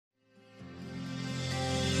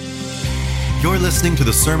You're listening to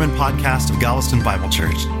the Sermon Podcast of Galveston Bible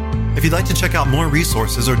Church. If you'd like to check out more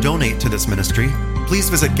resources or donate to this ministry, please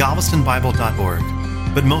visit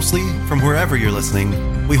galvestonbible.org. But mostly, from wherever you're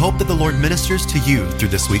listening, we hope that the Lord ministers to you through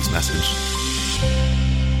this week's message.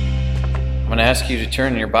 I'm going to ask you to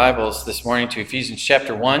turn your Bibles this morning to Ephesians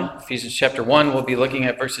chapter 1. Ephesians chapter 1, we'll be looking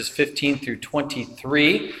at verses 15 through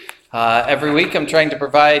 23. Every week I'm trying to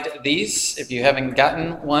provide these. If you haven't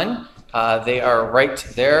gotten one, they are right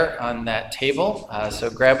there on that table. So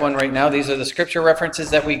grab one right now. These are the scripture references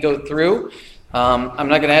that we go through. I'm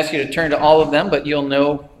not going to ask you to turn to all of them, but you'll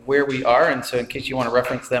know where we are, and so in case you want to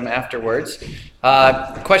reference them afterwards.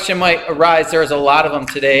 The question might arise, there's a lot of them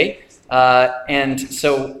today, and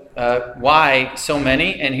so why so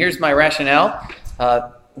many? And here's my rationale.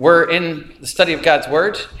 We're in the study of God's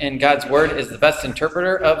Word, and God's Word is the best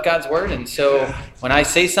interpreter of God's Word. And so when I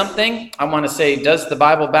say something, I want to say, does the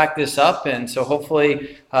Bible back this up? And so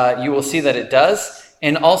hopefully you will see that it does.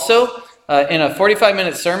 And also, in a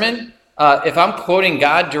 45-minute sermon, if I'm quoting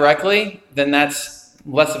God directly, then that's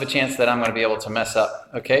less of a chance that I'm going to be able to mess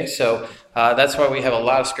up. Okay, so that's why we have a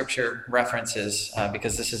lot of scripture references,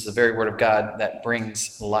 because this is the very Word of God that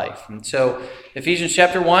brings life. And so Ephesians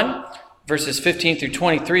chapter 1, verses 15 through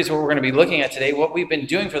 23 is what we're going to be looking at today. What we've been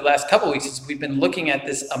doing for the last couple weeks is we've been looking at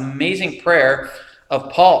this amazing prayer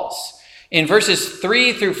of Paul's. In verses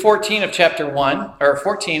 3 through 14 of chapter 1, or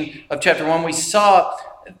 14 of chapter 1, we saw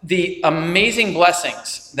the amazing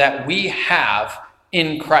blessings that we have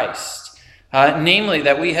in Christ. Namely,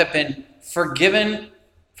 that we have been forgiven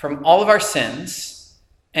from all of our sins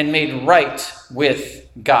and made right with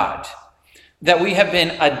God. That we have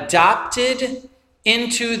been adopted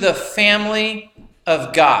into the family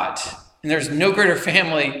of God. And there's no greater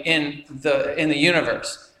family in the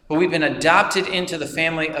universe. But we've been adopted into the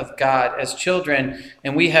family of God as children,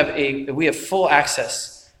 and we have full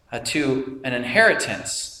access to an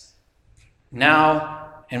inheritance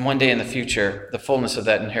now and one day in the future, the fullness of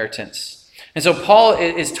that inheritance. And so Paul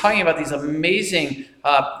is talking about these amazing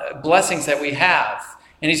blessings that we have.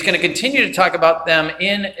 And he's going to continue to talk about them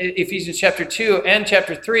in Ephesians chapter 2 and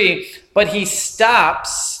chapter 3, but he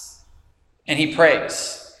stops and he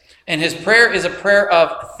prays. And his prayer is a prayer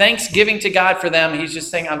of thanksgiving to God for them. He's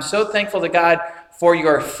just saying, I'm so thankful to God for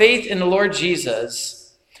your faith in the Lord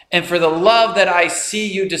Jesus and for the love that I see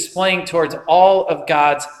you displaying towards all of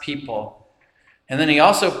God's people. And then he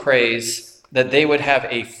also prays that they would have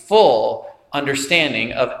a full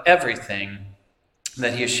understanding of everything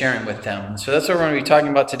that he is sharing with them. So that's what we're going to be talking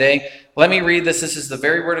about today. Let me read this. This is the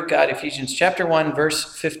very word of God, Ephesians chapter 1,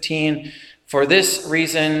 verse 15. For this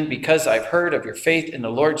reason, because I've heard of your faith in the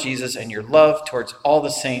Lord Jesus and your love towards all the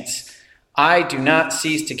saints, I do not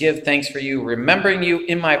cease to give thanks for you, remembering you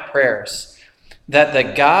in my prayers, that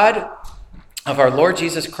the God of our Lord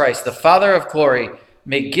Jesus Christ, the Father of glory,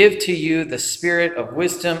 may give to you the spirit of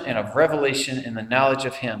wisdom and of revelation in the knowledge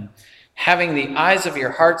of him, having the eyes of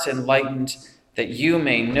your hearts enlightened, that you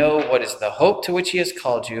may know what is the hope to which he has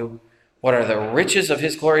called you, what are the riches of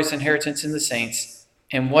his glorious inheritance in the saints,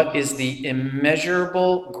 and what is the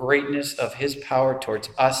immeasurable greatness of his power towards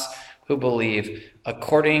us who believe,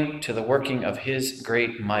 according to the working of his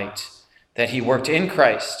great might, that he worked in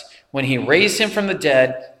Christ when he raised him from the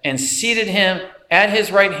dead and seated him at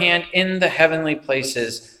his right hand in the heavenly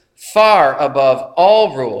places, far above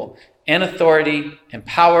all rule and authority and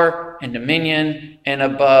power and dominion, and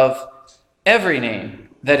above every name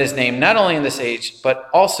that is named, not only in this age, but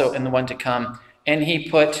also in the one to come. And he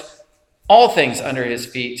put all things under his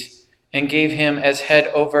feet and gave him as head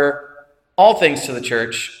over all things to the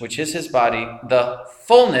church, which is his body, the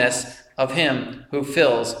fullness of him who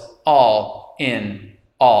fills all in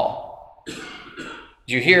all.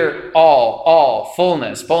 Do you hear all,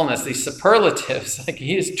 fullness, these superlatives? Like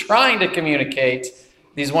he is trying to communicate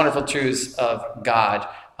these wonderful truths of God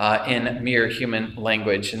in mere human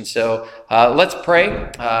language. And so let's pray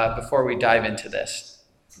before we dive into this.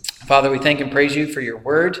 Father, we thank and praise you for your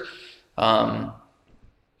word. Holy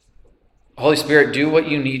Spirit, do what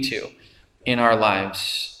you need to in our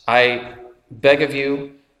lives. I beg of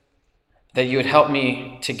you that you would help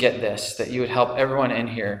me to get this, that you would help everyone in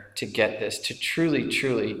here to get this, to truly,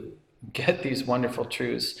 truly get these wonderful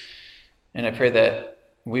truths. And I pray that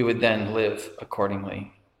we would then live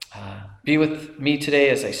accordingly. Be with me today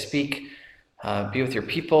as I speak. Be with your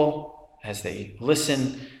people as they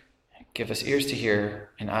listen. Give us ears to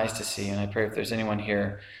hear and eyes to see. And I pray if there's anyone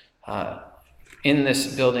here in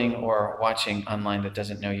this building or watching online that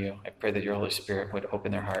doesn't know you, I pray that your Holy Spirit would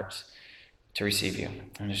open their hearts to receive you.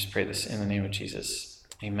 And I just pray this in the name of Jesus.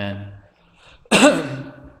 Amen.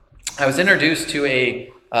 I was introduced to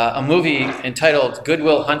a movie entitled Good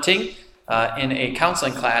Will Hunting. in a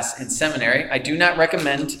counseling class in seminary. I do not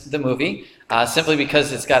recommend the movie simply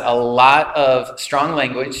because it's got a lot of strong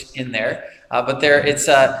language in there. But there's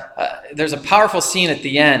a powerful scene at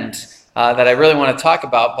the end that I really want to talk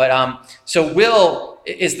about. But so Will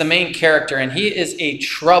is the main character, and he is a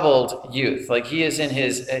troubled youth. Like, he is in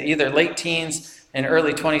his either late teens and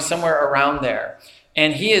early 20s, somewhere around there.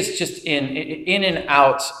 And he is just in and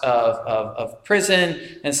out of prison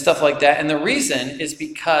and stuff like that. And the reason is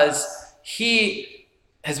because he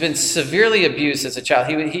has been severely abused as a child.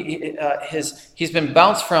 He's been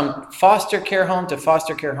bounced from foster care home to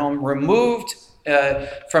foster care home, removed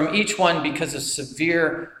from each one because of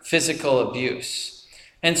severe physical abuse.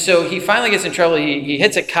 And so he finally gets in trouble. He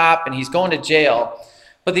hits a cop and he's going to jail.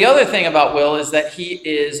 But the other thing about Will is that he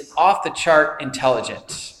is off the chart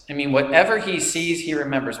intelligent. I mean, whatever he sees, he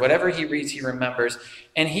remembers. Whatever he reads, he remembers.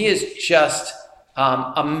 And he is just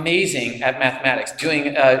amazing at mathematics,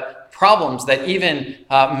 doing problems that even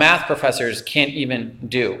math professors can't even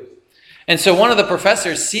do. And so one of the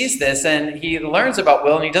professors sees this, and he learns about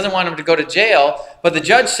Will, and he doesn't want him to go to jail. But the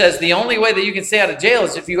judge says the only way that you can stay out of jail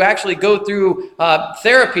is if you actually go through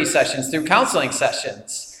therapy sessions, through counseling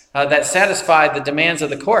sessions that satisfy the demands of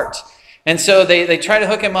the court. And so they try to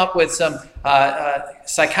hook him up with some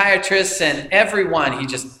psychiatrists, and everyone he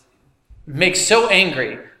just makes so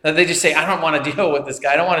angry that they just say, I don't want to deal with this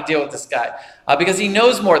guy. I don't want to deal with this guy. Because he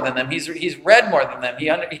knows more than them. He's read more than them.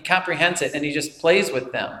 He comprehends it, and he just plays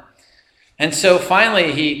with them. And so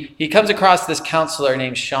finally he comes across this counselor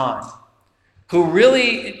named Sean, who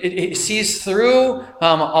really sees through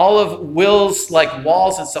all of Will's like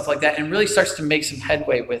walls and stuff like that, and really starts to make some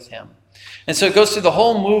headway with him. And so it goes through the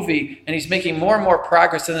whole movie, and he's making more and more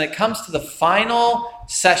progress. And then it comes to the final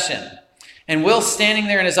session. And Will's standing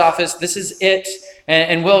there in his office. This is it.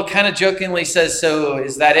 And Will kind of jokingly says, so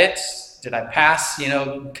is that it? Did I pass? You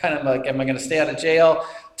know, kind of like, am I going to stay out of jail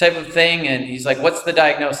type of thing? And he's like, what's the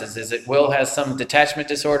diagnosis? Is it Will has some detachment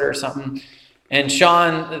disorder or something? And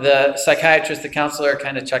Sean, the psychiatrist, the counselor,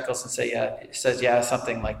 kind of chuckles and says, yeah,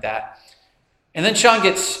 something like that. And then Sean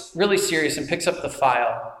gets really serious and picks up the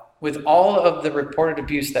file with all of the reported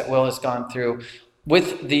abuse that Will has gone through,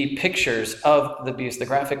 with the pictures of the abuse, the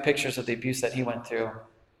graphic pictures of the abuse that he went through.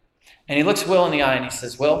 And he looks Will in the eye and he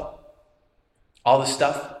says, Will, all this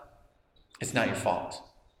stuff, it's not your fault.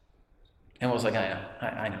 And Will's like,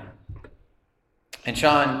 I know. And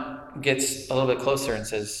Sean gets a little bit closer and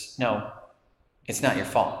says, no, it's not your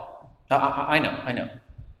fault. I know.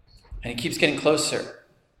 And he keeps getting closer.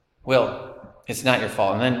 Will, it's not your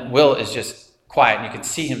fault. And then Will is just quiet, and you can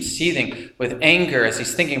see him seething with anger as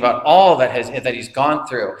he's thinking about all that he's gone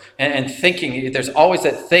through, and thinking there's always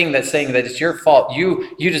that thing that's saying that it's your fault.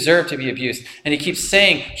 You deserve to be abused. And he keeps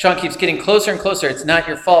saying, Sean keeps getting closer and closer, it's not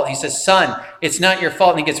your fault. He says, son, it's not your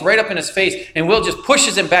fault. And he gets right up in his face, and Will just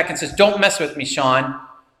pushes him back and says, don't mess with me, Sean.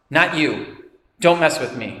 Not you. Don't mess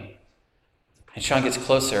with me. And Sean gets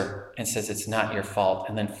closer and says, it's not your fault.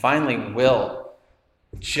 And then finally, Will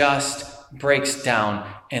just breaks down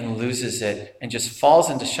and loses it and just falls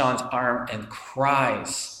into Sean's arm and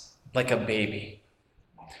cries like a baby.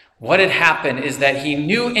 What had happened is that he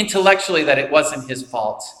knew intellectually that it wasn't his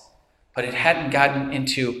fault, but it hadn't gotten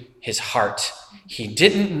into his heart. He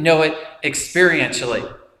didn't know it experientially.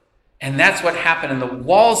 And that's what happened. And the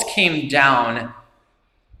walls came down.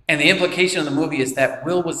 And the implication of the movie is that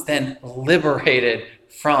Will was then liberated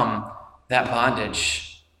from that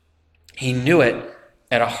bondage. He knew it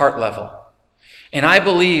at a heart level. And I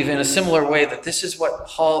believe in a similar way that this is what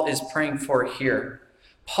Paul is praying for here.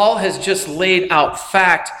 Paul has just laid out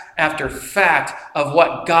fact after fact of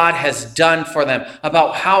what God has done for them,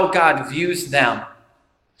 about how God views them.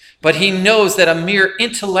 But he knows that a mere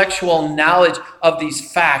intellectual knowledge of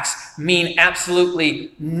these facts mean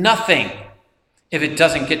absolutely nothing if it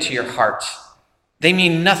doesn't get to your heart. They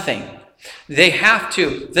mean nothing. They have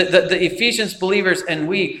to, the Ephesians believers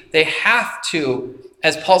and they have to,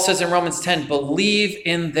 as Paul says in Romans 10, believe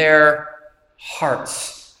in their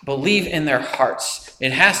hearts. Believe in their hearts.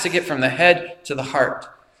 It has to get from the head to the heart.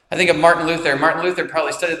 I think of Martin Luther. Martin Luther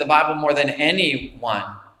probably studied the Bible more than anyone.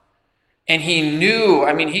 And he knew,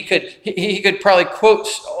 he could probably quote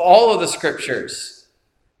all of the scriptures,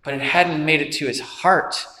 but it hadn't made it to his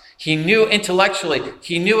heart. He knew intellectually,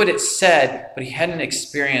 he knew what it said, but he hadn't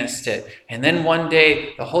experienced it. And then one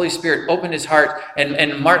day, the Holy Spirit opened his heart,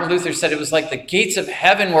 and Martin Luther said it was like the gates of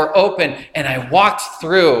heaven were open, and I walked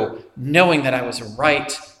through knowing that I was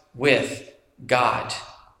right with God.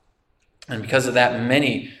 And because of that,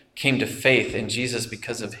 many came to faith in Jesus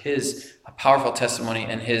because of his powerful testimony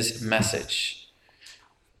and his message.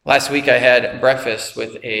 Last week, I had breakfast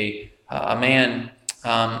with a man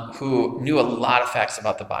who knew a lot of facts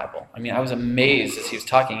about the Bible. I mean, I was amazed as he was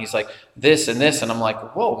talking. He's like, this and this, and I'm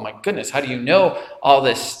like, whoa, my goodness, how do you know all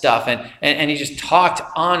this stuff? And he just talked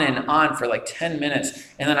on and on for like 10 minutes,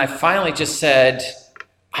 and then I finally just said,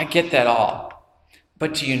 I get that all,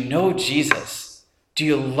 but do you know Jesus? Do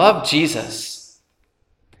you love Jesus?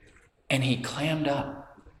 And he clammed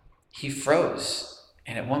up. He froze,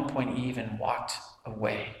 and at one point he even walked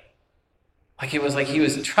away. Like it was like he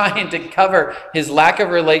was trying to cover his lack of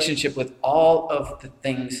relationship with all of the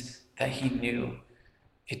things that he knew.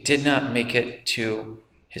 It did not make it to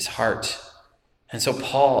his heart. And so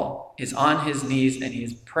Paul is on his knees and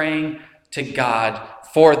he's praying to God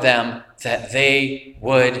for them that they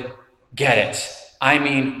would get it. I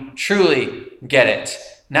mean, truly get it.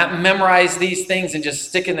 Not memorize these things and just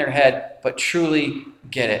stick in their head, but truly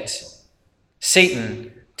get it.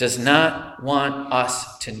 Satan does not want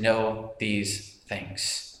us to know these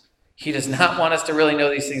things. He does not want us to really know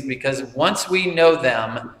these things because once we know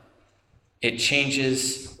them, it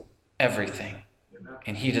changes everything.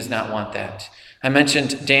 And he does not want that. I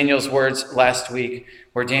mentioned Daniel's words last week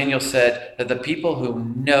where Daniel said that the people who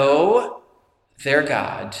know their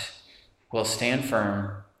God will stand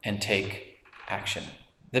firm and take action.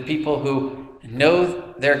 The people who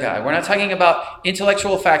know their God. We're not talking about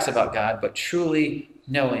intellectual facts about God, but truly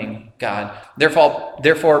knowing God.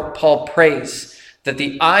 Therefore, Paul prays that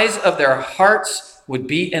the eyes of their hearts would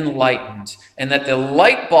be enlightened and that the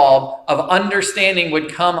light bulb of understanding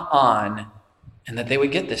would come on and that they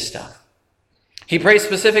would get this stuff. He prays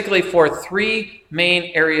specifically for three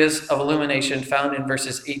main areas of illumination found in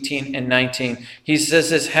verses 18 and 19. He says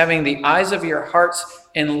this, having the eyes of your hearts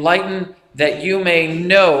enlightened that you may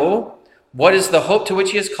know what is the hope to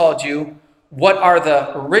which he has called you, what are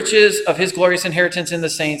the riches of his glorious inheritance in the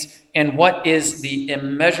saints, and what is the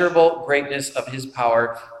immeasurable greatness of his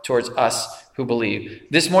power towards us who believe.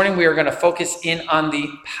 This morning we are going to focus in on the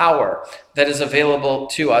power that is available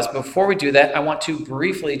to us. Before we do that, I want to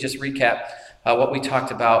briefly just recap what we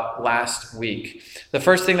talked about last week. The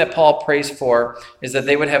first thing that Paul prays for is that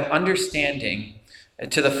they would have understanding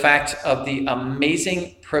to the fact of the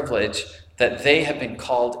amazing privilege that they have been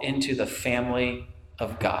called into the family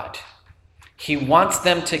of God. He wants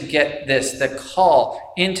them to get this, the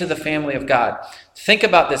call into the family of God. Think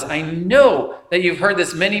about this. I know that you've heard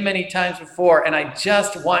this many, many times before, and I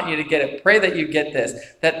just want you to get it. Pray that you get this,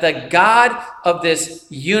 that the God of this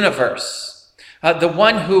universe, the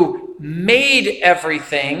one who made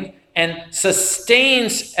everything and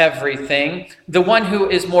sustains everything, the one who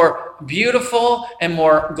is more beautiful and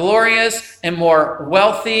more glorious and more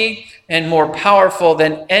wealthy and more powerful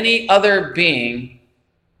than any other being,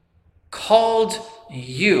 called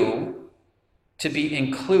you to be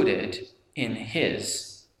included in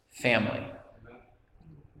his family.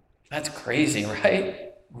 That's crazy,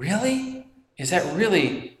 right? Really? Is that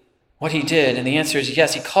really what he did? And the answer is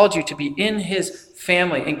yes. He called you to be in his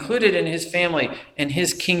family, included in his family and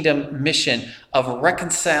his kingdom mission of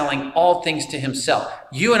reconciling all things to himself.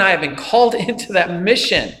 You and I have been called into that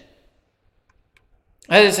mission.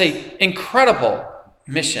 That is an incredible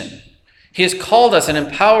mission. He has called us and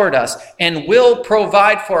empowered us and will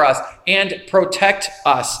provide for us and protect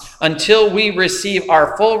us until we receive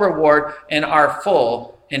our full reward and our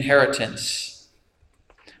full inheritance.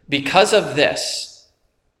 Because of this,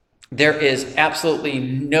 there is absolutely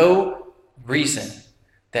no reason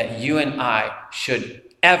that you and I should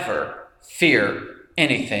ever fear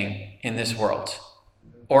anything in this world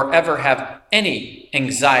or ever have any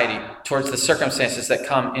anxiety towards the circumstances that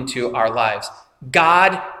come into our lives.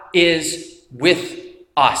 God is with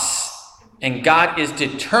us, and God is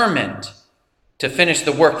determined to finish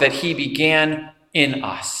the work that he began in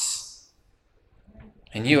us.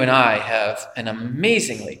 And you and I have an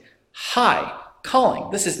amazingly high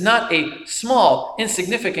calling. This is not a small,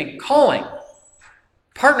 insignificant calling.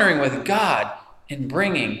 Partnering with God in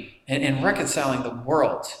bringing and reconciling the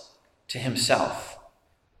world to himself.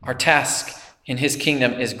 Our task in his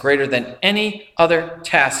kingdom is greater than any other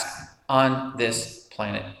task on this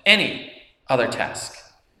planet. Any other task.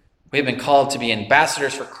 We have been called to be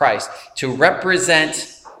ambassadors for Christ, to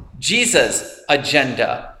represent Jesus'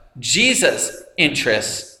 agenda, Jesus'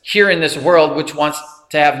 interests here in this world, which wants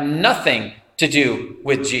to have nothing to do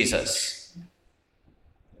with Jesus.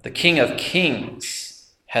 The King of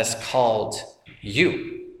Kings has called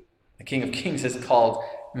you. The King of Kings has called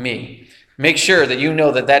me. Make sure that you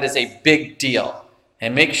know that that is a big deal.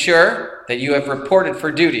 And make sure that you have reported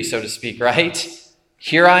for duty, so to speak, right?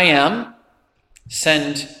 Here I am.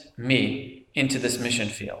 Send me into this mission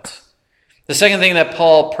field. The second thing that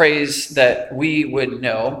Paul prays that we would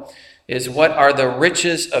know is what are the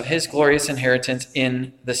riches of his glorious inheritance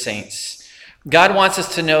in the saints. God wants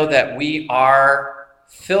us to know that we are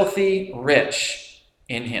filthy rich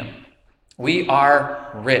in him. We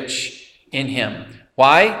are rich in him.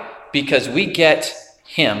 Why? Because we get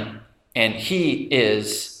him and he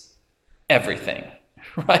is everything,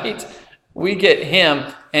 right? We get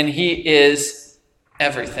him and he is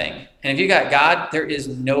everything. And if you got God, there is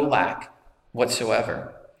no lack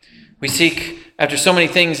whatsoever. We seek after so many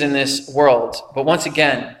things in this world, but once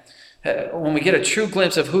again, when we get a true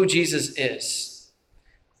glimpse of who Jesus is,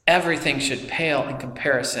 everything should pale in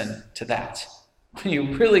comparison to that. When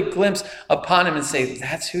you really glimpse upon him and say,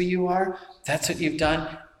 that's who you are, that's what you've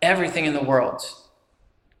done, everything in the world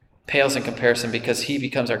pales in comparison because he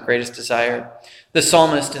becomes our greatest desire. The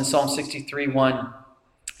psalmist in Psalm 63, 1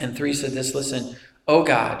 and 3 said this, listen, O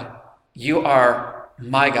God, you are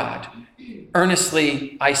my God.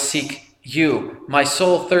 Earnestly I seek you. My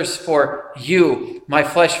soul thirsts for you. My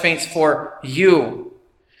flesh faints for you.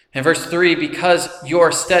 In verse 3, because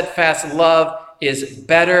your steadfast love is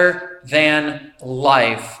better than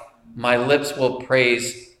life, my lips will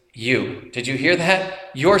praise you. Did you hear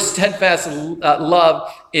that? Your steadfast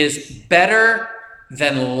love is better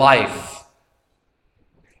than life.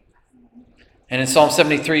 And in Psalm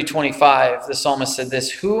 73, 25, the psalmist said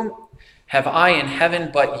this, whom have I in heaven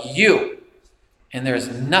but you? And there is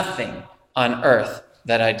nothing on earth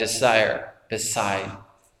that I desire beside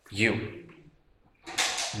you.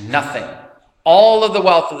 Nothing. All of the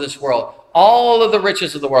wealth of this world, all of the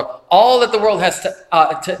riches of the world, all that the world has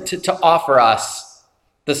to offer us,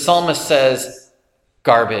 the psalmist says,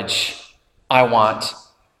 garbage. I want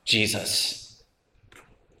Jesus.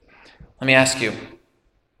 Let me ask you,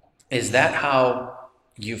 is that how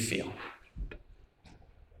you feel?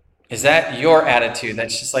 Is that your attitude?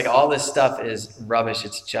 That's just like all this stuff is rubbish,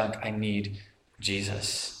 it's junk, I need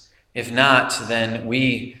Jesus. If not, then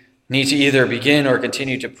we need to either begin or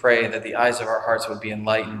continue to pray that the eyes of our hearts would be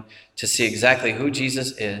enlightened to see exactly who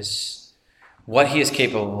Jesus is, what he is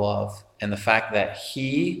capable of, and the fact that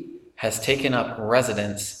he has taken up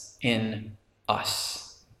residence in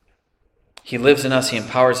us. He lives in us, he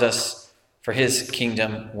empowers us for his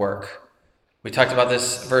kingdom work. We talked about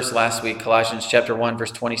this verse last week, Colossians chapter 1,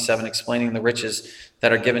 verse 27, explaining the riches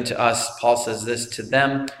that are given to us. Paul says this, to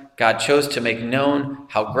them God chose to make known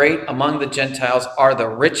how great among the Gentiles are the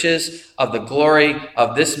riches of the glory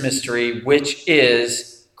of this mystery, which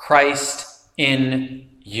is Christ in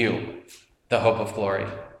you, the hope of glory.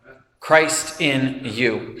 Christ in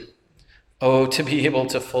you. Oh, to be able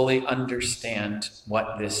to fully understand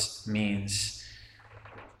what this means.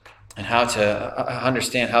 And how to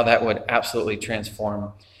understand how that would absolutely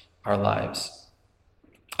transform our lives.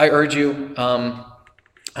 I urge you, I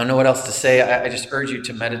don't know what else to say. I just urge you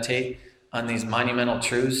to meditate on these monumental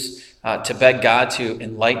truths, to beg God to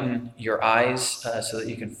enlighten your eyes so that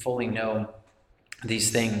you can fully know these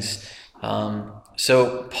things.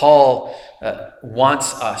 So Paul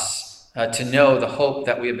wants us to know the hope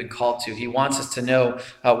that we have been called to. He wants us to know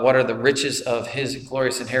what are the riches of his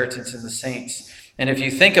glorious inheritance in the saints. And if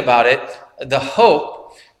you think about it, the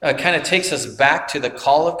hope kind of takes us back to the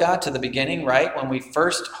call of God, to the beginning, right? When we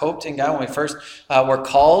first hoped in God, when we first were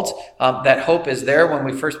called, that hope is there when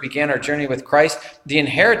we first began our journey with Christ. The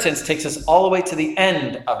inheritance takes us all the way to the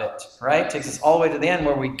end of it, right? Takes us all the way to the end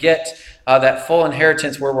where we get that full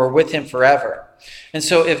inheritance where we're with him forever. And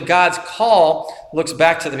so if God's call looks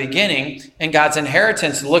back to the beginning and God's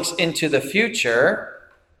inheritance looks into the future,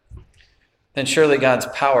 then surely God's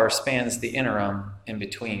power spans the interim in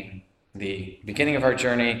between the beginning of our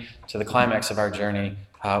journey to the climax of our journey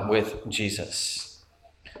with Jesus.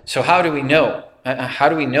 So how do we know? How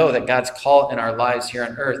do we know that God's call in our lives here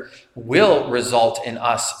on earth will result in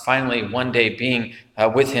us finally one day being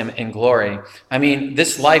with him in glory? I mean,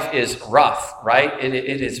 this life is rough, right? It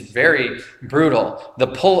is very brutal. The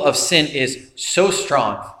pull of sin is so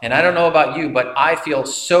strong. And I don't know about you, but I feel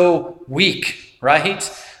so weak, right?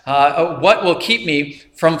 What will keep me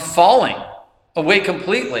from falling away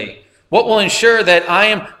completely? What will ensure that I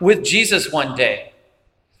am with Jesus one day?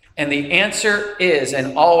 And the answer is,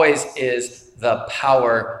 and always is, the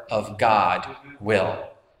power of God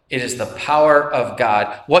will. It is the power of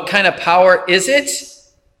God. What kind of power is it?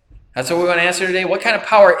 That's what we're going to answer today. What kind of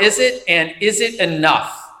power is it? And is it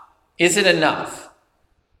enough? Is it enough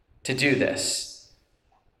to do this?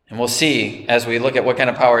 And we'll see as we look at what kind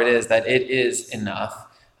of power it is that it is enough.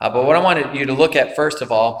 But what I wanted you to look at first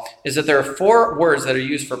of all is that there are 4 words that are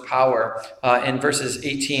used for power in verses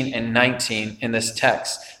 18 and 19 in this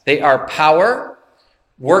text. They are power,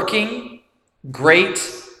 working, great,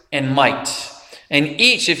 and might. And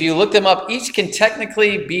each, if you look them up, each can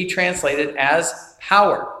technically be translated as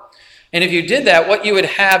power. And if you did that, what you would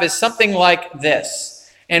have is something like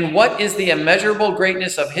this. And what is the immeasurable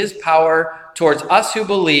greatness of his power towards us who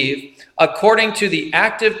believe, according to the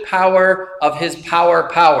active power of his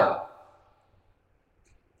power?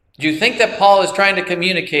 Do you think that Paul is trying to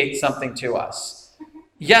communicate something to us?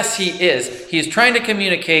 Yes, he is. He is trying to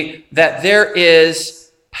communicate that there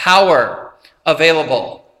is power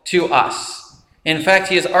available to us. In fact,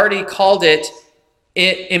 he has already called it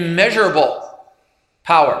immeasurable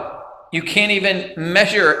power. You can't even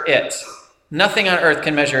measure it. Nothing on earth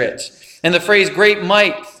can measure it. And the phrase great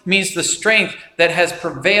might means the strength that has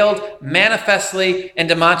prevailed manifestly and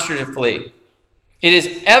demonstratively. It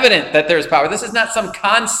is evident that there is power. This is not some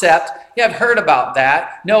concept. Yeah, I've heard about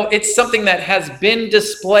that. No, it's something that has been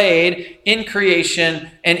displayed in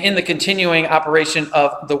creation and in the continuing operation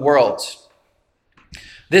of the world.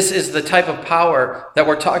 This is the type of power that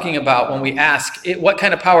we're talking about when we ask, what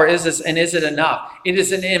kind of power is this and is it enough? It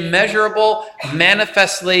is an immeasurable,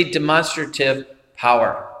 manifestly demonstrative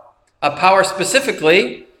power. A power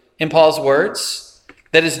specifically, in Paul's words,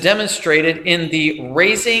 that is demonstrated in the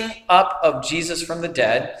raising up of Jesus from the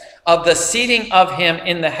dead, of the seating of him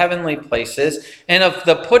in the heavenly places, and of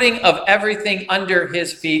the putting of everything under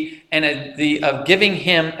his feet, and of giving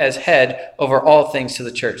him as head over all things to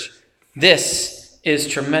the church. This is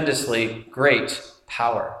tremendously great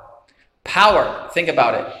power. Power, think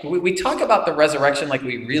about it. We talk about the resurrection like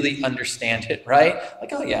we really understand it, right?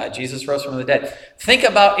 Like, oh yeah, Jesus rose from the dead. Think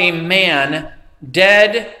about a man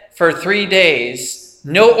dead for 3 days,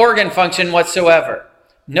 no organ function whatsoever,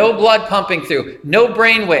 no blood pumping through, no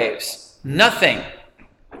brain waves, nothing.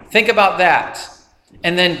 Think about that.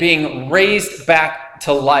 And then being raised back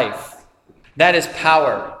to life. That is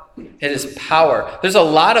power. It is power. There's a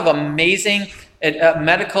lot of amazing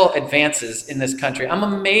medical advances in this country. I'm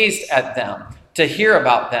amazed at them, to hear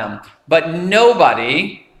about them. But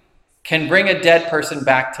nobody can bring a dead person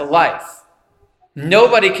back to life.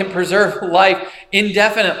 Nobody can preserve life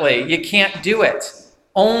indefinitely. You can't do it.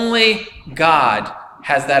 Only God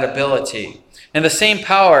has that ability. And the same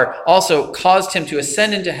power also caused him to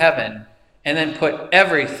ascend into heaven and then put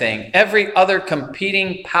everything, every other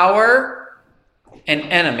competing power and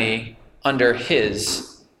enemy under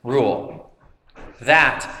his rule.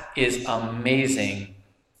 That is amazing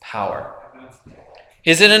power.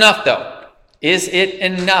 Is it enough, though? Is it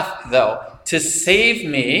enough, though, to save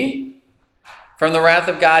me from the wrath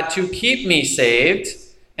of God, to keep me saved,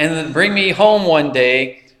 and then bring me home one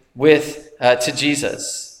day to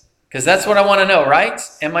Jesus? Because that's what I want to know, right?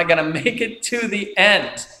 Am I going to make it to the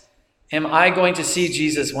end? Am I going to see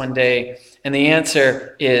Jesus one day? And the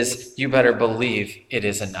answer is, you better believe it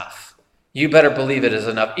is enough. You better believe it is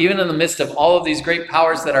enough. Even in the midst of all of these great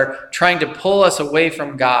powers that are trying to pull us away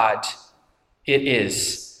from God, it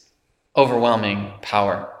is overwhelming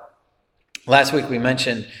power. Last week we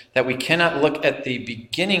mentioned that we cannot look at the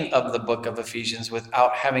beginning of the book of Ephesians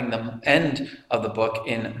without having the end of the book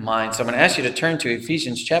in mind. So I'm going to ask you to turn to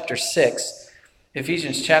Ephesians chapter 6.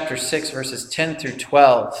 Ephesians chapter 6, verses 10 through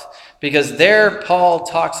 12. Because there Paul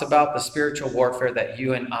talks about the spiritual warfare that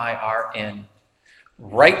you and I are in.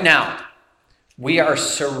 Right now, we are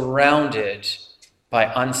surrounded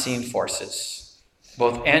by unseen forces,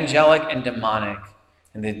 both angelic and demonic.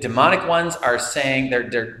 And the demonic ones are saying,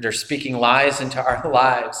 they're speaking lies into our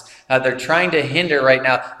lives. They're trying to hinder right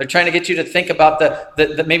now. They're trying to get you to think about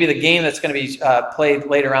maybe the game that's going to be played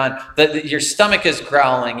later on. That your stomach is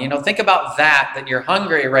growling. Think about that you're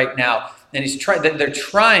hungry right now. And they're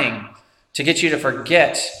trying to get you to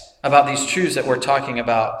forget about these truths that we're talking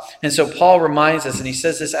about. And so Paul reminds us, and he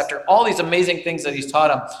says this after all these amazing things that he's taught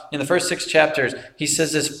them in the first 6 chapters. He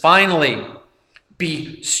says this, finally,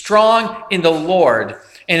 be strong in the Lord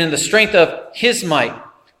and in the strength of his might.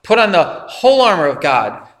 Put on the whole armor of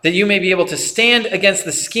God, that you may be able to stand against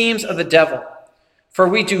the schemes of the devil. For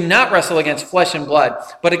we do not wrestle against flesh and blood,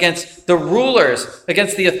 but against the rulers,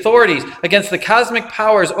 against the authorities, against the cosmic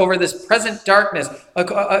powers over this present darkness,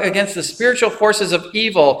 against the spiritual forces of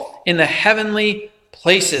evil in the heavenly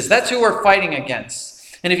places. That's who we're fighting against.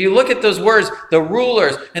 And if you look at those words, the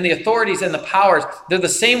rulers and the authorities and the powers, they're the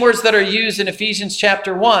same words that are used in Ephesians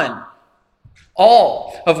chapter 1.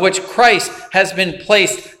 All of which Christ has been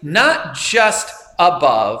placed not just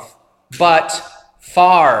above, but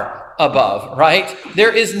far above, right?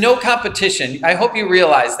 There is no competition. I hope you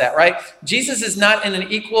realize that, right? Jesus is not in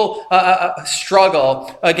an equal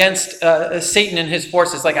struggle against Satan and his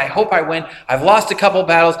forces. Like, I hope I win. I've lost a couple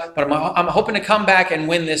battles, but I'm hoping to come back and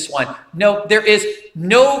win this one. No, there is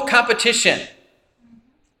no competition.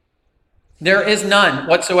 There is none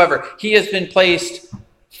whatsoever. He has been placed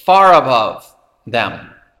far above them.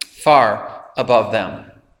 Far above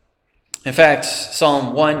them. In fact,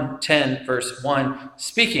 Psalm 110, verse 1,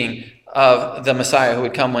 speaking of the Messiah who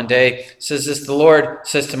would come one day, says this, the Lord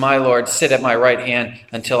says to my Lord, sit at my right hand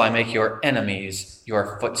until I make your enemies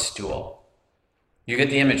your footstool. You get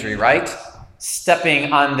the imagery, right?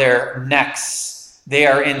 Stepping on their necks. They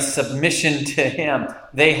are in submission to him.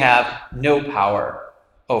 They have no power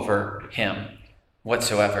over him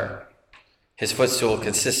whatsoever. His footstool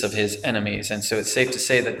consists of his enemies. And so it's safe to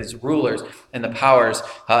say that these rulers and the powers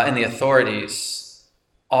and the authorities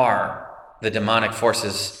are the demonic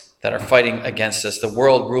forces that are fighting against us, the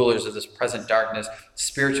world rulers of this present darkness,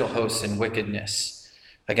 spiritual hosts and wickedness,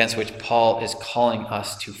 against which Paul is calling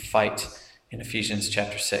us to fight in Ephesians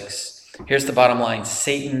chapter 6. Here's the bottom line.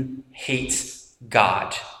 Satan hates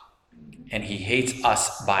God, and he hates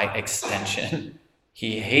us by extension.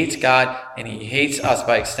 He hates God, and he hates us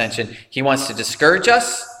by extension. He wants to discourage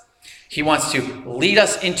us. He wants to lead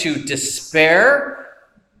us into despair.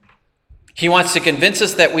 He wants to convince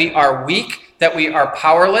us that we are weak, that we are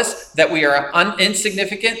powerless, that we are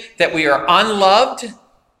insignificant, that we are unloved,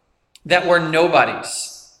 that we're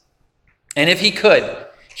nobodies. And if he could,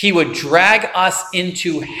 he would drag us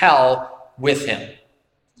into hell with him.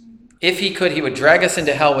 If he could, he would drag us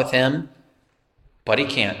into hell with him, but he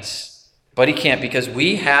can't. But he can't, because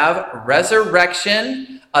we have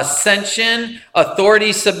resurrection, ascension,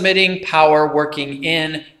 authority submitting power working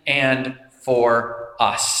in and for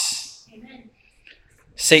us. Amen.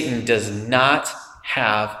 Satan does not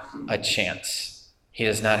have a chance. He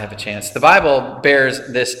does not have a chance. The Bible bears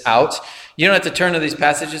this out. You don't have to turn to these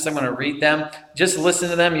passages. I'm going to read them. Just listen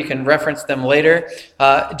to them. You can reference them later.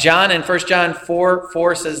 John in 1 John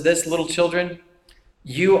 4:4 says this, little children,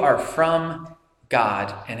 you are from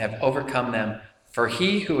God and have overcome them, for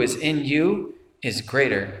he who is in you is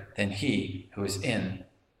greater than he who is in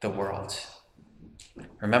the world.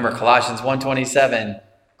 Remember Colossians 1:27,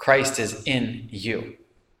 Christ is in you.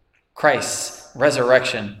 Christ's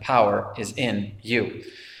resurrection power is in you.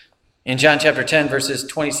 In John chapter 10, verses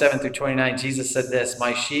 27 through 29, Jesus said this,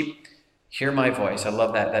 my sheep hear my voice. I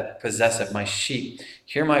love that possessive, my sheep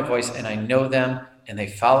hear my voice, and I know them, and they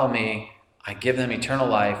follow me. I give them eternal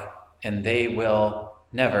life, and they will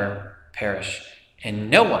never perish. And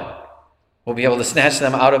no one will be able to snatch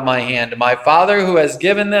them out of my hand. My Father who has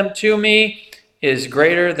given them to me is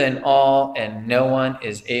greater than all, and no one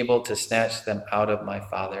is able to snatch them out of my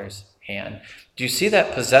Father's hand. Do you see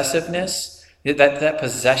that possessiveness? That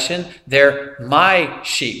possession? They're my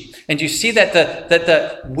sheep. And do you see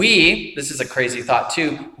that we, this is a crazy thought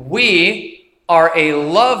too, we are a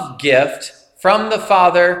love gift from the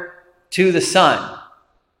Father to the Son.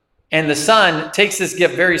 And the Son takes this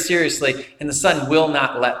gift very seriously, and the Son will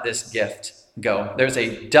not let this gift go. There's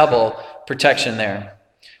a double protection there.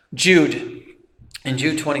 Jude, in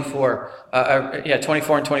Jude 24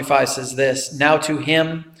 and 25 says this, now to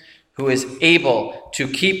him who is able to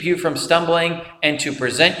keep you from stumbling and to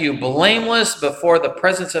present you blameless before the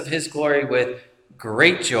presence of his glory with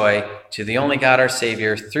great joy, to the only God our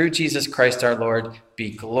Savior, through Jesus Christ our Lord,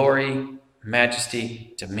 be glory,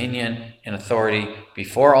 majesty, dominion, and authority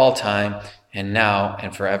before all time, and now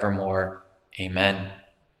and forevermore. Amen.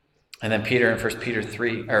 And then Peter in 1 Peter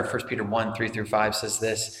 1, 3 through 5 says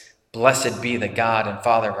this, blessed be the God and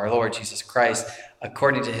Father of our Lord Jesus Christ.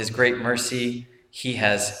 According to his great mercy, he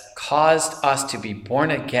has caused us to be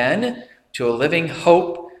born again to a living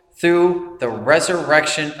hope through the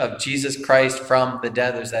resurrection of Jesus Christ from the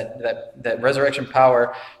dead. There's that resurrection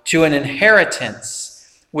power, to an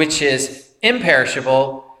inheritance which is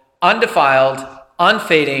imperishable, undefiled,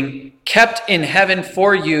 unfading, kept in heaven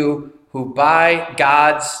for you, who by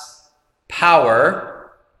God's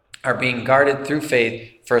power are being guarded through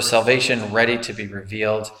faith for a salvation ready to be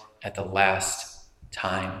revealed at the last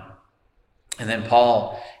time. And then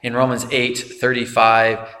Paul in Romans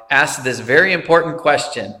 8:35 asks this very important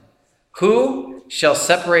question, who shall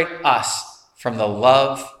separate us from the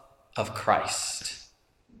love of Christ?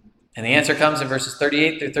 And the answer comes in verses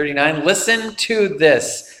 38 through 39. Listen to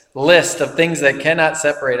this list of things that cannot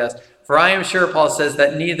separate us. For I am sure, Paul says,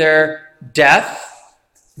 that neither death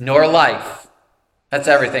nor life, that's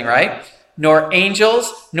everything, right? Nor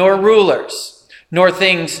angels, nor rulers, nor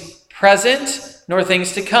things present, nor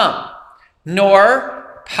things to come,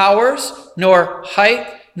 nor powers, nor height,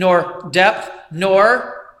 nor depth,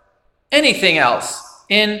 nor anything else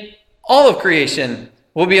in all of creation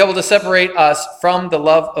will be able to separate us from the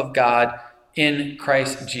love of God in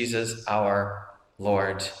Christ Jesus our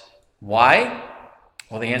Lord. Why?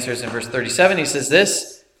 Well, the answer is in verse 37. He says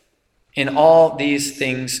this, In all these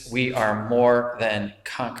things we are more than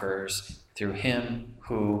conquerors through him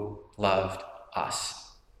who loved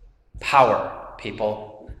us. Power,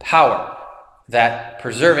 people, power. That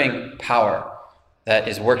preserving power that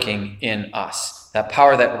is working in us. That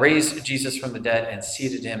power that raised Jesus from the dead and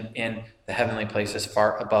seated him in the heavenly places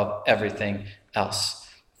far above everything else.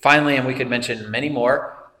 Finally, and we could mention many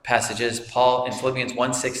more passages, Paul in Philippians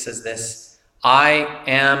 1:6 says this, I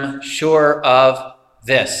am sure of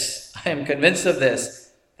this, I am convinced of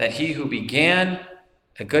this, that he who began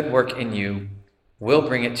a good work in you will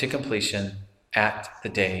bring it to completion at the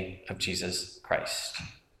day of Jesus Christ.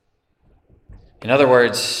 In other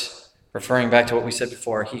words, referring back to what we said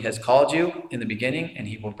before, he has called you in the beginning and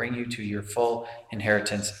he will bring you to your full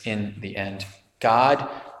inheritance in the end. God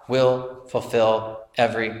will fulfill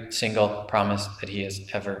every single promise that he has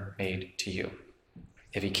ever made to you.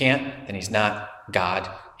 If he can't, then he's not God,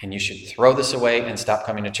 and you should throw this away and stop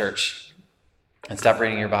coming to church and stop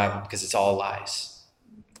reading your Bible because it's all lies.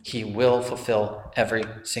 He will fulfill every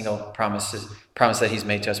single promise that he's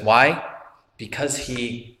made to us. Why? Because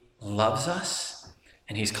he loves us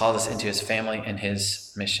and he's called us into his family and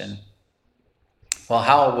his mission. Well,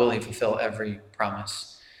 how will he fulfill every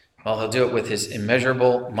promise? Well, he'll do it with his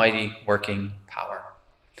immeasurable, mighty, working power.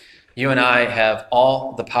 You and I have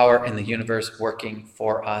all the power in the universe working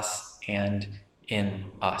for us and in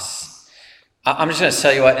us. I'm just going to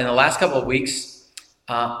tell you what, in the last couple of weeks,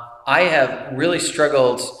 I have really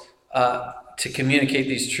struggled to communicate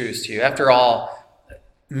these truths to you. After all,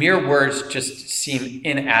 mere words just seem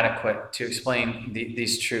inadequate to explain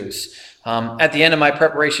these truths. At the end of my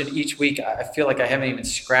preparation each week, I feel like I haven't even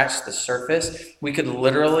scratched the surface. We could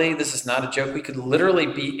literally, this is not a joke, we could literally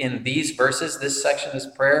be in these verses, this section, this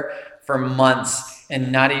prayer, for months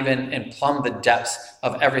and not even plumb the depths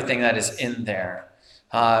of everything that is in there.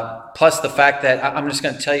 Plus the fact that, I'm just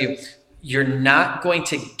going to tell you, you're not going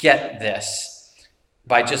to get this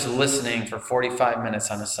by just listening for 45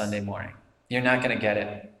 minutes on a Sunday morning. You're not going to get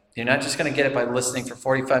it. You're not just going to get it by listening for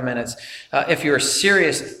 45 minutes. If you're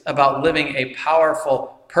serious about living a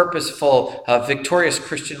powerful, purposeful, victorious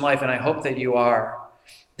Christian life, and I hope that you are,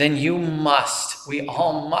 then we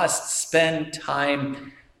all must spend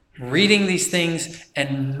time reading these things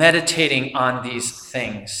and meditating on these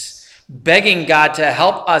things, begging God to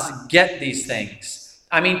help us get these things.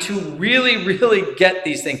 I mean, to really, really get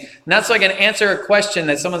these things. Not so I can answer a question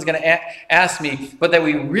that someone's going to ask me, but that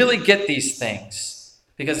we really get these things.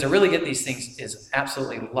 Because to really get these things is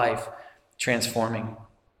absolutely life transforming.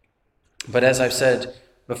 But as I've said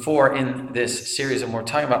before in this series, and we're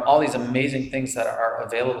talking about all these amazing things that are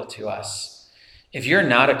available to us. If you're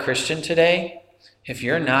not a Christian today, if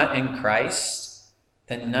you're not in Christ,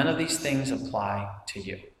 then none of these things apply to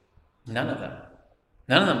you. None of them.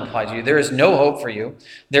 None of them apply to you. There is no hope for you.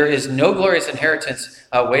 There is no glorious inheritance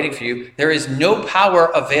waiting for you. There is no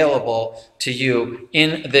power available to you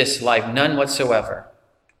in this life. None whatsoever.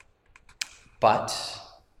 But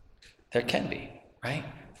there can be, right?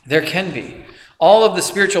 There can be. All of the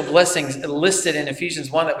spiritual blessings listed in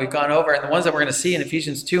Ephesians 1 that we've gone over, and the ones that we're going to see in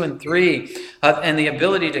Ephesians 2 and 3, and the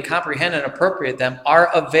ability to comprehend and appropriate them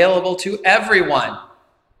are available to everyone.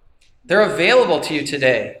 They're available to you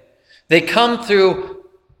today. They come through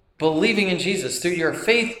believing in Jesus, through your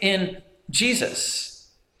faith in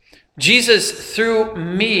Jesus. Jesus, through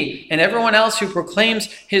me and everyone else who proclaims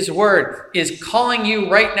his word, is calling you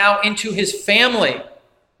right now into his family.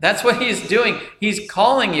 That's what he's doing. He's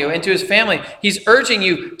calling you into his family. He's urging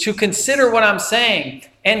you to consider what I'm saying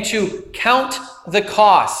and to count the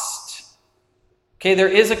cost. Okay, there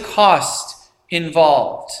is a cost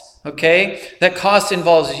involved. Okay, that cost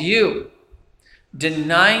involves you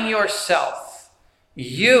denying yourself,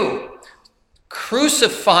 you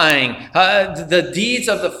crucifying the deeds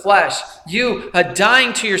of the flesh, you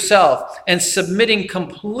dying to yourself and submitting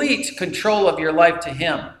complete control of your life to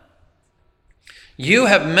him. You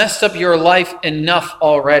have messed up your life enough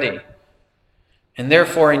already. And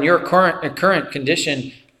therefore, in your current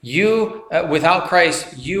condition, you, without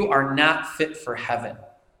Christ, you are not fit for heaven.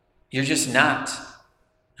 You're just not.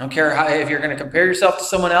 I don't care if you're going to compare yourself to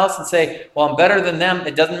someone else and say, well, I'm better than them.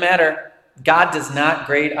 It doesn't matter. God does not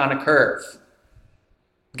grade on a curve.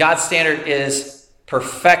 God's standard is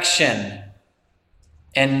perfection.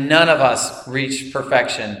 And none of us reach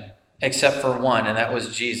perfection except for one, and that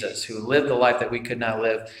was Jesus, who lived the life that we could not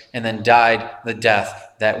live and then died the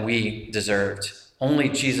death that we deserved. Only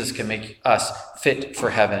Jesus can make us fit for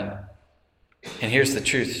heaven. And here's the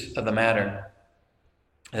truth of the matter,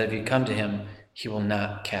 that if you come to him, he will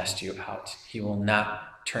not cast you out. He will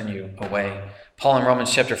not turn you away. Paul in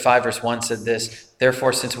Romans chapter 5, verse 1 said this,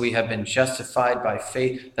 "Therefore, since we have been justified by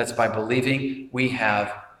faith," that's by believing, "we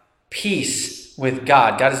have peace with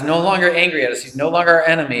God." God is no longer angry at us. He's no longer our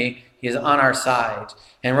enemy. He is on our side.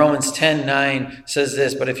 And Romans 10:9 says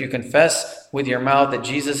this, "But if you confess with your mouth that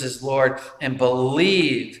Jesus is Lord and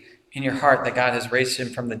believe in your heart that God has raised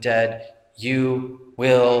him from the dead, you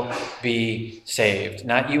will be saved."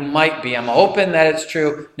 Not you might be. I'm hoping that it's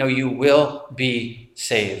true. No, you will be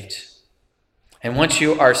saved. And once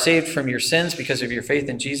you are saved from your sins because of your faith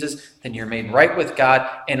in Jesus, then you're made right with God.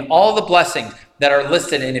 And all the blessings that are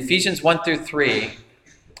listed in Ephesians 1 through 3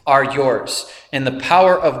 are yours. And the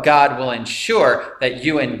power of God will ensure that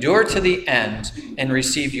you endure to the end and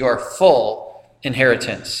receive your full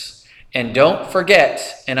inheritance. And don't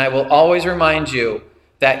forget, and I will always remind you,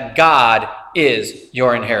 that God is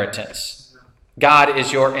your inheritance. God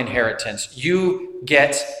is your inheritance. You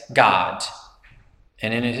get God.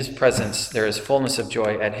 And in his presence, there is fullness of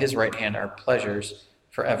joy. At his right hand are pleasures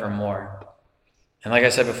forevermore. And like I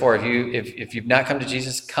said before, if you've not come to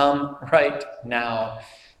Jesus, come right now.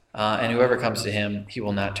 And whoever comes to him, he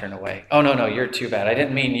will not turn away. Oh, no, you're too bad. I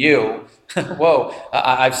didn't mean you. Whoa,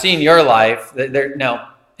 I've seen your life. No,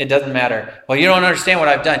 it doesn't matter. Well, you don't understand what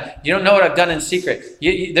I've done. You don't know what I've done in secret.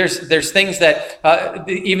 There's things that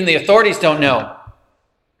even the authorities don't know.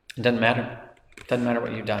 It doesn't matter. It doesn't matter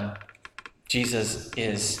what you've done. Jesus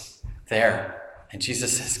is there. And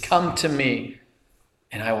Jesus says, "Come to me,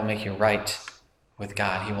 and I will make you right with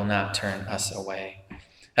God." He will not turn us away.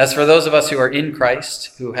 As for those of us who are in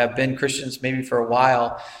Christ, who have been Christians maybe for a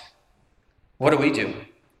while, what do?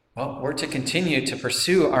 Well, we're to continue to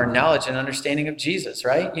pursue our knowledge and understanding of Jesus,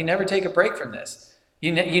 right? You never take a break from this.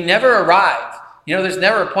 You never arrive. There's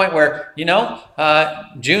never a point where,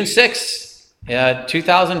 June 6th,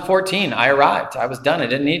 2014, I arrived. I was done. I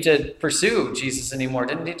didn't need to pursue Jesus anymore.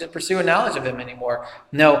 Didn't need to pursue a knowledge of him anymore.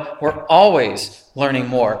 No, we're always learning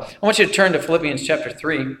more. I want you to turn to Philippians chapter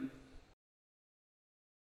 3.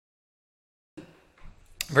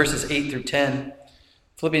 Verses 8 through 10.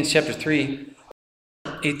 Philippians chapter 3,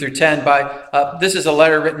 8 through 10. This is a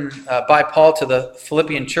letter written by Paul to the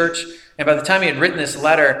Philippian church. And by the time he had written this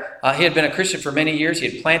letter, he had been a Christian for many years. He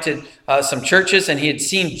had planted some churches, and he had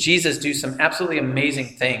seen Jesus do some absolutely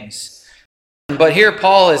amazing things. But here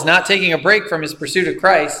Paul is not taking a break from his pursuit of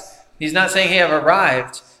Christ. He's not saying, "Hey, I've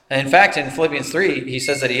arrived." And in fact, in Philippians 3, he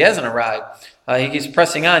says that he hasn't arrived. He keeps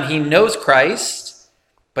pressing on. He knows Christ,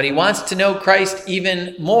 but he wants to know Christ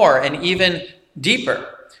even more and even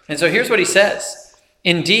deeper. And so here's what he says.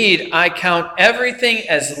 "Indeed, I count everything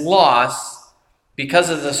as loss because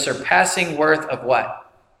of the surpassing worth of"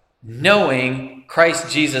 what? "Knowing Christ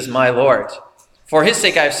Jesus my Lord. For his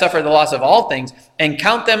sake I have suffered the loss of all things and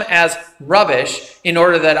count them as rubbish in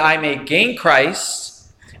order that I may gain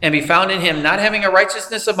Christ and be found in him, not having a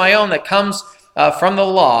righteousness of my own that comes from the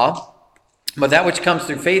law, but that which comes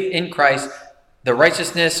through faith in Christ, the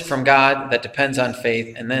righteousness from God that depends on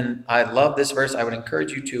faith." And then I love this verse. I would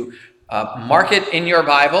encourage you to mark it in your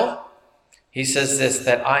Bible. He says this,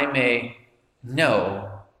 "that I may know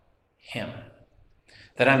him."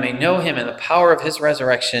 That I may know him in the power of his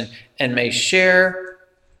resurrection and may share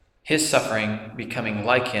his suffering, becoming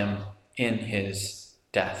like him in his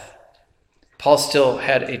death. Paul still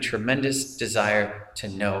had a tremendous desire to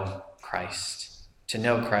know Christ. To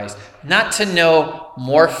know Christ. Not to know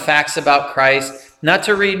more facts about Christ, not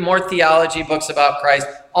to read more theology books about Christ.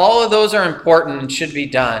 All of those are important and should be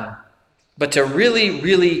done. But to really,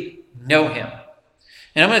 really know him.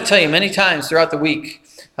 And I'm going to tell you many times throughout the week,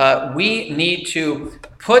 we need to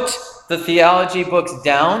put the theology books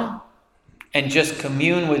down and just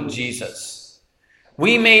commune with Jesus.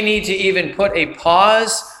 We may need to even put a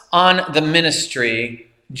pause on the ministry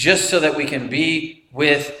just so that we can be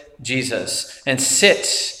with Jesus and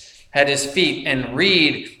sit at his feet and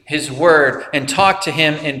read his word and talk to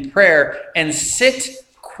him in prayer and sit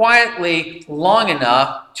quietly long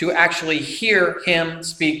enough to actually hear him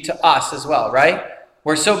speak to us as well, right?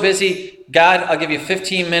 We're so busy. "God, I'll give you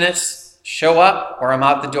 15 minutes, show up or I'm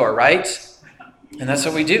out the door," right? And that's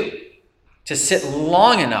what we do. To sit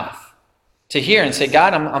long enough to hear and say,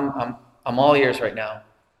 "God, I'm all ears right now.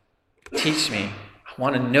 Teach me. I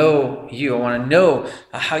want to know you. I want to know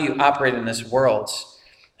how you operate in this world."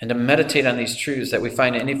 And to meditate on these truths that we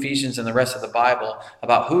find in Ephesians and the rest of the Bible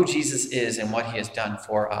about who Jesus is and what he has done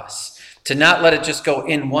for us. To not let it just go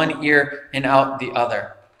in one ear and out the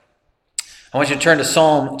other. I want you to turn to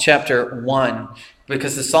Psalm chapter 1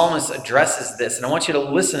 because the psalmist addresses this. And I want you to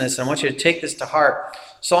listen to this and I want you to take this to heart.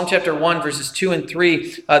 Psalm chapter 1, verses 2 and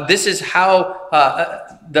 3. This is how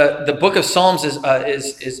the book of Psalms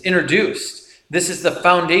is introduced. This is the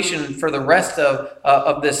foundation for the rest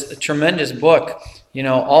of this tremendous book,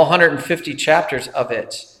 all 150 chapters of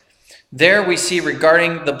it. There we see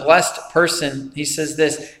regarding the blessed person, he says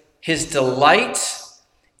this, his delight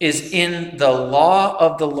is in the law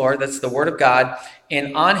of the Lord, that's the word of God,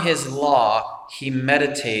 and on his law he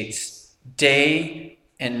meditates day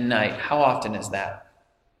and night. How often is that?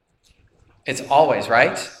 It's always,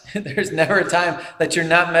 right? There's never a time that you're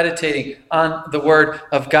not meditating on the word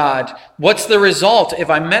of God. What's the result? If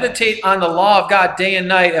I meditate on the law of God day and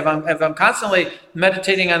night, if I'm constantly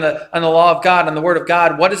meditating on the law of God, on the word of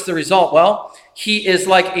God, what is the result? Well, he is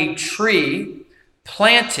like a tree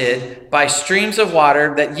planted by streams of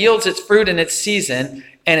water that yields its fruit in its season,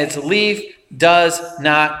 and its leaf does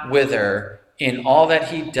not wither. In all that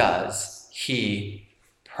he does, he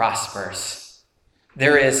prospers.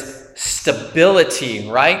 There is stability,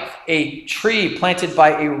 right? A tree planted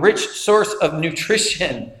by a rich source of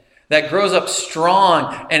nutrition that grows up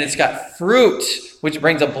strong, and it's got fruit, which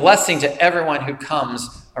brings a blessing to everyone who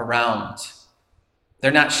comes around.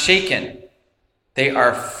 They're not shaken. They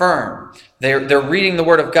are firm. They're reading the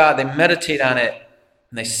word of God. They meditate on it,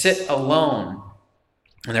 and they sit alone.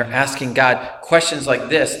 And they're asking God questions like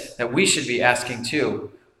this that we should be asking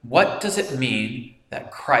too. What does it mean that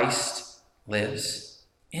Christ lives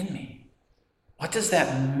in me? What does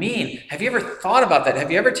that mean? Have you ever thought about that?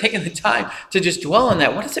 Have you ever taken the time to just dwell on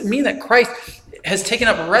that? What does it mean that Christ has taken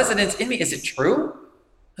up residence in me? Is it true?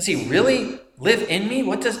 Does he really live in me?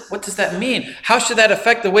 What does that mean? How should that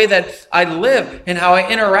affect the way that I live and how I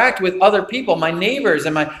interact with other people, my neighbors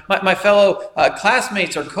and my fellow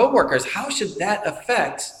classmates or coworkers? How should that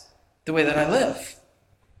affect the way that I live?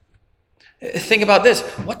 Think about this.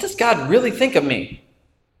 What does God really think of me?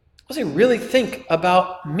 What does he really think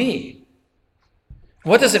about me?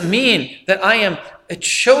 What does it mean that I am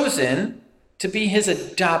chosen to be his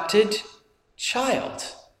adopted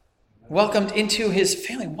child? Welcomed into his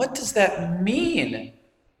family. What does that mean?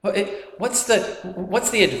 What's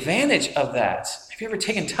the advantage of that? Have you ever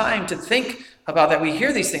taken time to think about that? We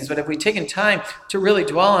hear these things, but have we taken time to really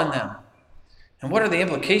dwell on them? And what are the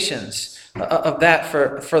implications of that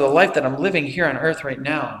for the life that I'm living here on earth right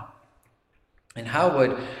now? And how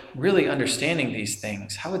would really understanding these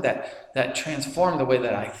things, how would that transform the way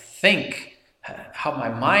that I think, how my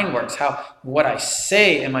mind works, what I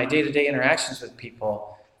say in my day-to-day interactions with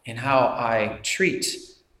people, and how I treat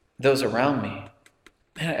those around me?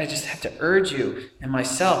 And I just have to urge you and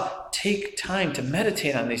myself, take time to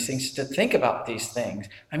meditate on these things, to think about these things.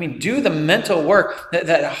 I mean, do the mental work,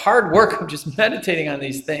 that hard work of just meditating on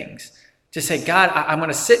these things. Just say, God, I'm going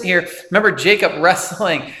to sit here. Remember Jacob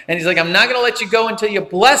wrestling, and he's like, I'm not going to let you go until you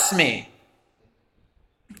bless me.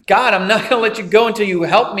 God, I'm not going to let you go until you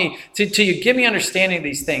help me, till you give me understanding of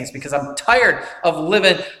these things, because I'm tired of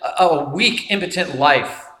living a weak, impotent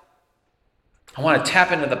life. I want to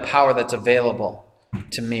tap into the power that's available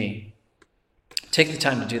to me. Take the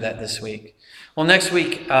time to do that this week. Well, next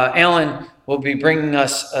week, Alan will be bringing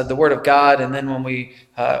us the Word of God, and then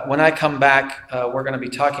when I come back, we're going to be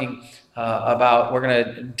talking we're going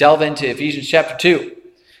to delve into Ephesians chapter 2.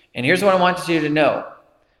 And here's what I want you to know.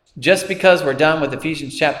 Just because we're done with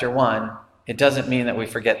Ephesians chapter 1, it doesn't mean that we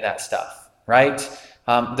forget that stuff, right?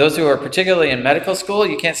 Those who are particularly in medical school,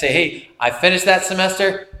 you can't say, hey, I finished that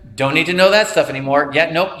semester, don't need to know that stuff anymore.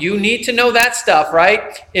 Nope, you need to know that stuff,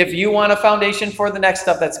 right? If you want a foundation for the next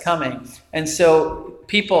stuff that's coming. And so,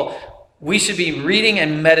 people, we should be reading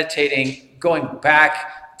and meditating, going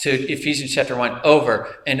back to Ephesians chapter 1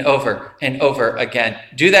 over and over and over again.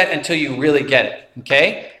 Do that until you really get it,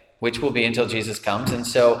 okay? Which will be until Jesus comes. And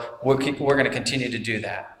so we're going to continue to do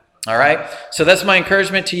that. All right? So that's my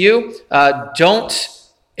encouragement to you. Don't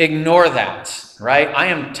ignore that, right? I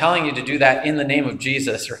am telling you to do that in the name of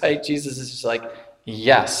Jesus, right? Jesus is just like,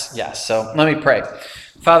 yes. So let me pray.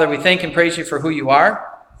 Father, we thank and praise you for who you are.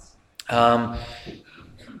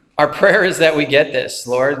 Our prayer is that we get this,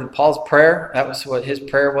 Lord. And Paul's prayer, that was what his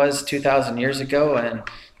prayer was 2,000 years ago. And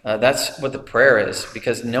that's what the prayer is,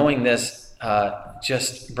 because knowing this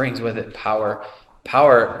just brings with it power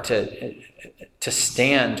to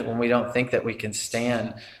stand when we don't think that we can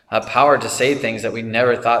stand, power to say things that we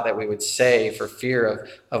never thought that we would say for fear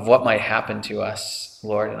of what might happen to us,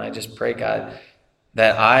 Lord. And I just pray, God,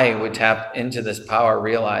 that I would tap into this power,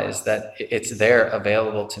 realize that it's there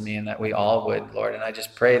available to me, and that we all would, Lord. And I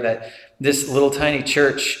just pray that this little tiny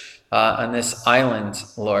church on this island,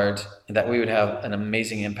 Lord, that we would have an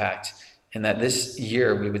amazing impact, and that this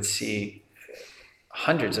year we would see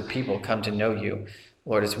hundreds of people come to know you,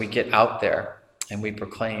 Lord, as we get out there and we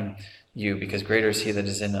proclaim you, because greater is he that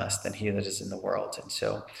is in us than he that is in the world. And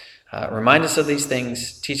so remind us of these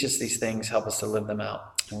things, teach us these things, help us to live them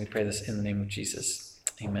out. And we pray this in the name of Jesus.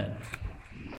 Amen.